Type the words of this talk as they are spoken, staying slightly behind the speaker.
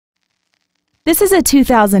This is a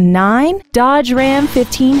 2009 Dodge Ram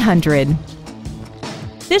 1500.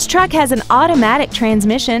 This truck has an automatic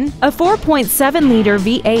transmission, a 4.7-liter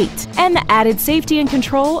V8, and the added safety and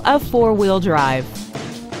control of four-wheel drive.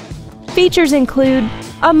 Features include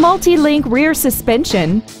a multi-link rear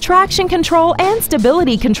suspension, traction control and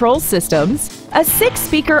stability control systems, a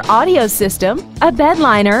 6-speaker audio system, a bed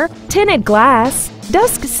liner, tinted glass,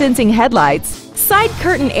 dusk-sensing headlights, side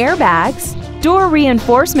curtain airbags, door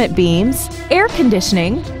reinforcement beams, air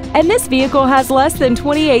conditioning, and this vehicle has less than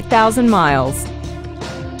 28,000 miles.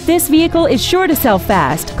 This vehicle is sure to sell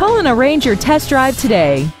fast. Call and arrange your test drive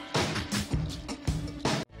today.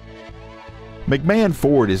 McMahon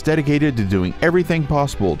Ford is dedicated to doing everything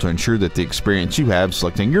possible to ensure that the experience you have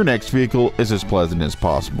selecting your next vehicle is as pleasant as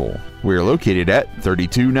possible. We are located at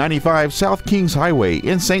 3295 South Kingshighway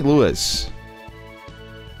in St. Louis.